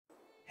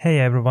Hey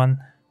everyone,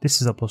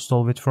 this is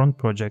Apostol with Front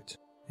Project.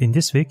 In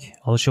this week,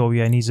 I'll show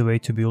you an easy way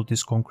to build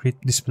these concrete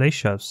display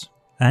shelves.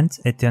 And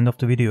at the end of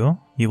the video,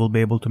 you will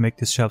be able to make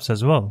these shelves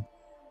as well.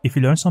 If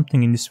you learned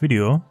something in this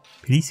video,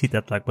 please hit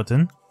that like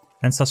button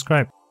and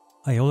subscribe.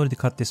 I already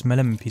cut these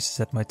melamine pieces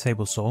at my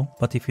table saw,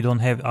 but if you don't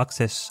have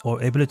access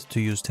or ability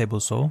to use table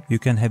saw, you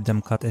can have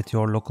them cut at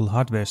your local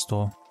hardware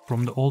store.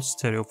 From the old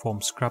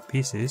styrofoam scrap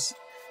pieces,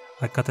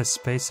 I cut a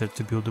spacer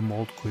to build the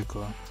mold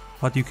quicker,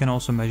 but you can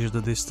also measure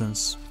the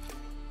distance.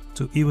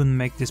 To even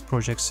make this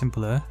project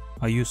simpler,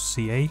 I used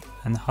CA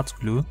and hot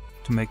glue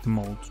to make the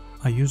mold.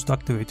 I used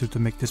activator to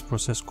make this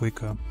process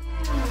quicker.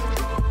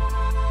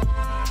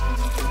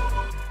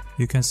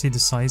 You can see the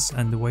size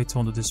and the weight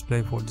on the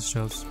display for the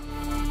shelves.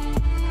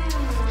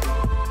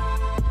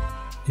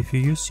 If you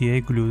use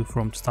CA glue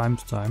from time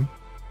to time,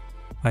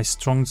 I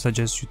strongly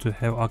suggest you to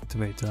have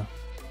activator.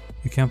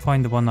 You can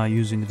find the one I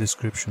use in the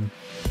description.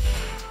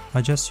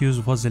 I just use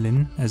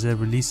Vaseline as a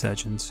release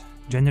agent.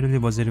 Generally,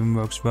 Vaseline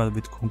works well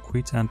with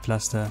concrete and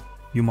plaster.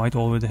 You might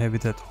already have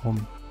it at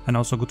home, and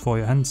also good for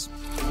your hands.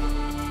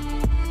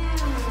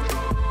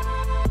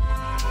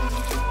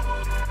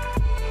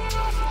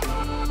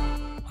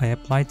 I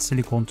applied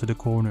silicone to the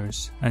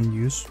corners and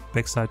used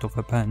backside of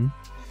a pen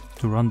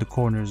to run the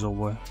corners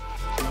over.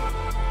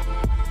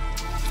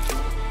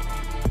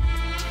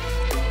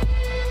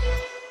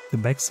 The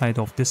backside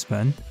of this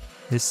pen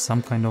is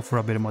some kind of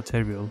rubbery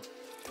material,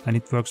 and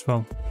it works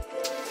well.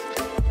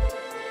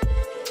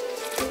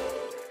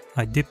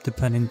 I dipped the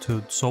pen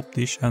into soap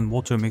dish and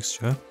water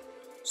mixture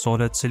so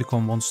that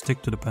silicone won't stick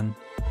to the pen.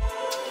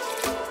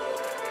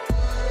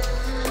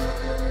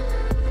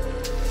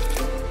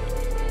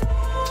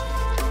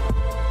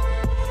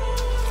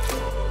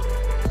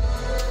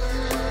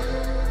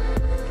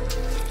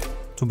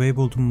 To be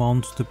able to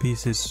mount the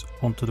pieces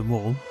onto the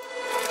wall,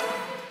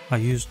 I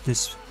used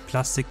this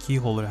plastic key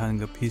holder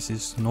hanger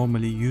pieces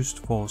normally used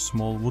for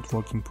small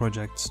woodworking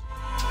projects.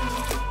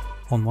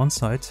 On one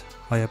side,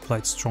 I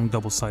applied strong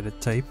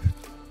double-sided tape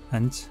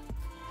and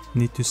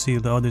need to seal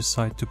the other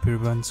side to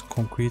prevent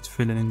concrete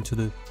filling into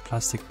the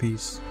plastic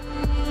piece.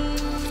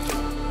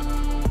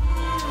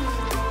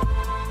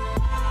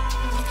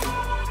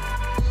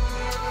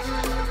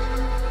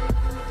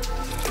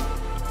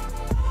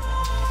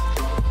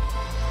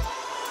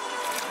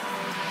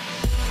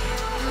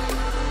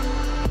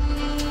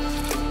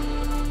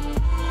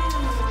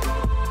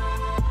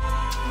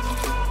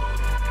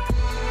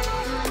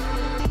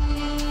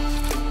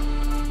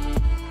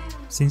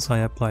 Since I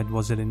applied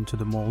Vaseline to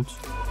the mold,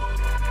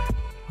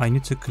 I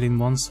need to clean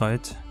one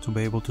side to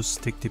be able to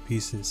stick the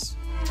pieces.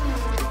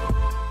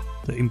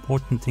 The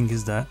important thing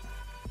is that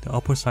the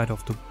upper side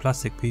of the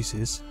plastic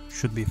pieces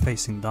should be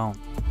facing down.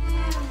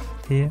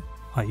 Here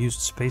I used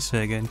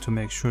spacer again to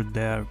make sure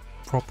they are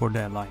properly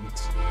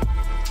aligned.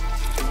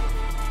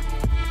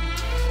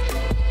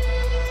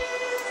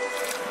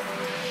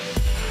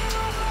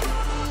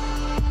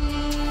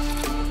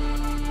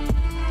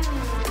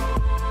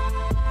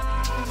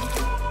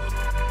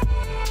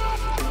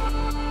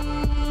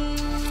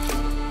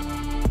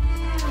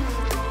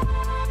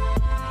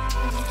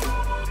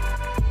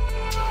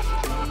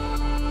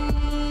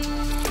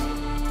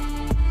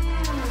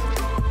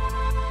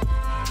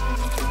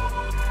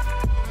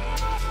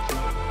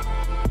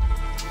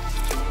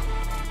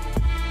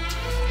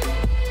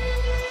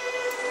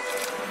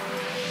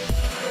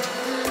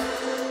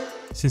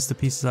 Since the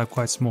pieces are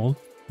quite small,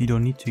 you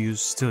don't need to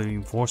use steel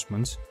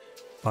reinforcements,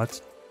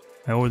 but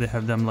I already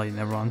have them lying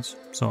around,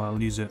 so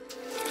I'll use it.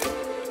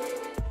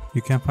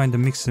 You can find the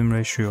mixing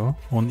ratio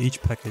on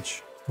each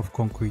package of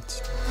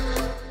concrete.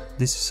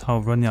 This is how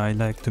runny I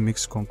like to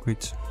mix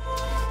concrete.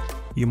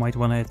 You might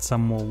want to add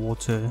some more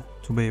water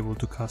to be able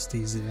to cast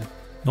easier.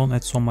 Don't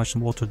add so much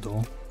water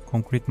though,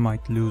 concrete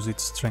might lose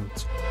its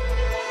strength.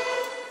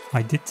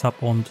 I did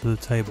tap onto the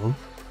table,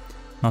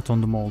 not on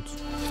the mold,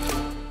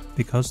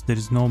 because there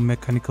is no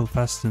mechanical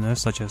fastener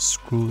such as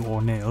screw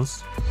or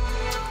nails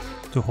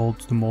to hold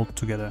the mold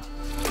together.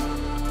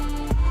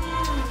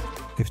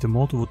 If the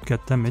mold would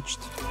get damaged,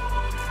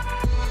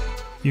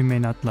 you may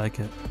not like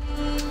it.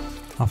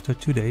 After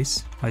 2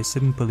 days, I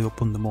simply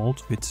opened the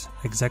mold with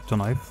X-Acto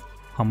knife,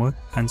 hammer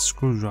and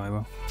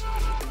screwdriver.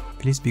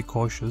 Please be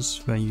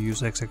cautious when you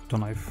use X-Acto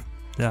knife,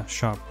 they are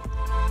sharp.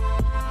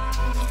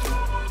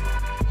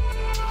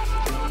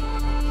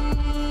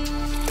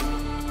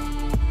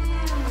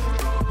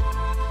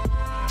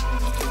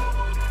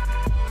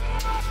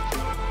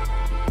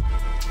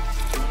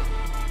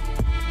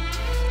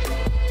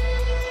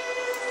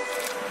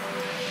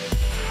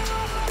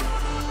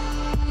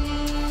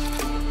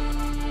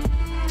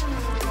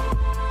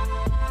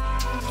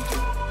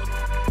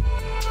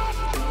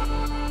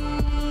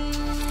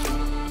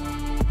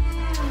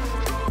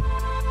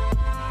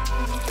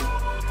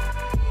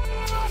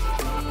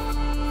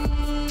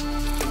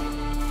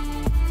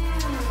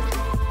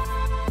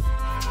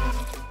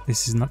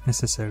 This is not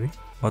necessary,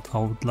 but I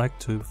would like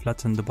to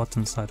flatten the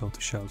bottom side of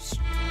the shelves.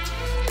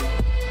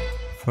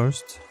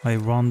 First, I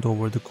round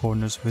over the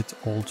corners with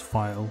old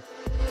file.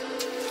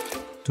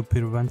 to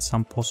prevent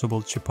some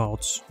possible chip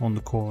outs on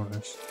the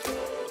corners.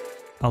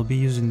 I'll be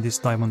using these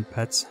diamond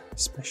pads,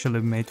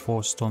 specially made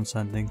for stone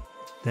sanding.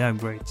 They are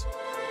great.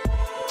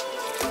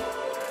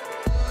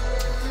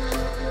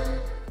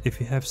 If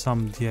you have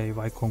some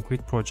DIY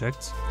concrete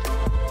projects,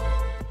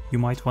 you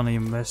might want to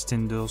invest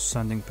in those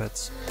sanding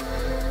pads.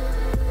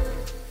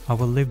 I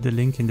will leave the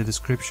link in the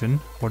description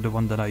for the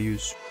one that I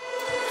use.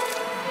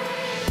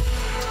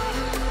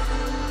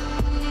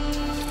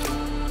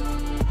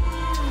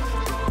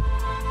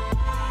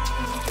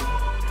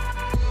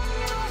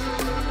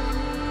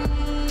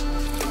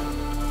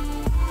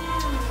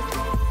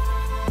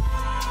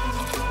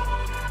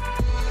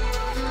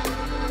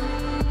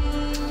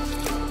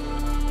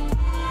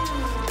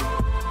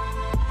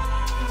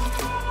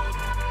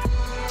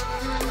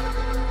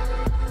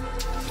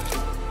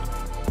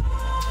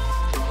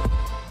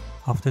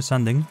 After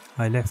sanding,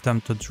 I left them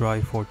to dry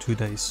for 2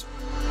 days.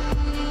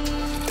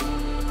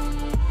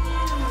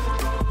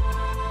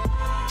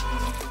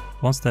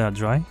 Once they are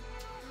dry,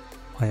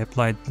 I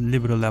applied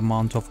liberal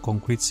amount of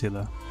concrete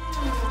sealer.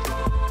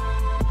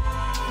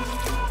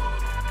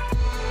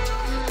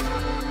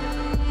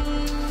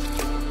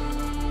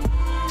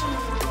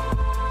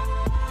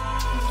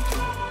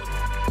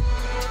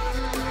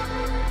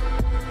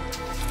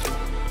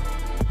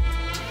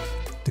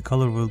 The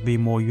color will be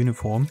more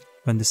uniform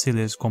when the sealer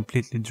is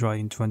completely dry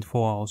in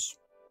 24 hours.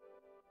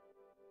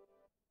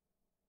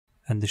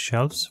 And the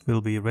shelves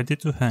will be ready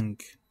to hang.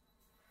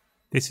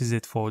 This is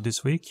it for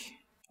this week.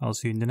 I'll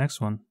see you in the next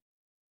one.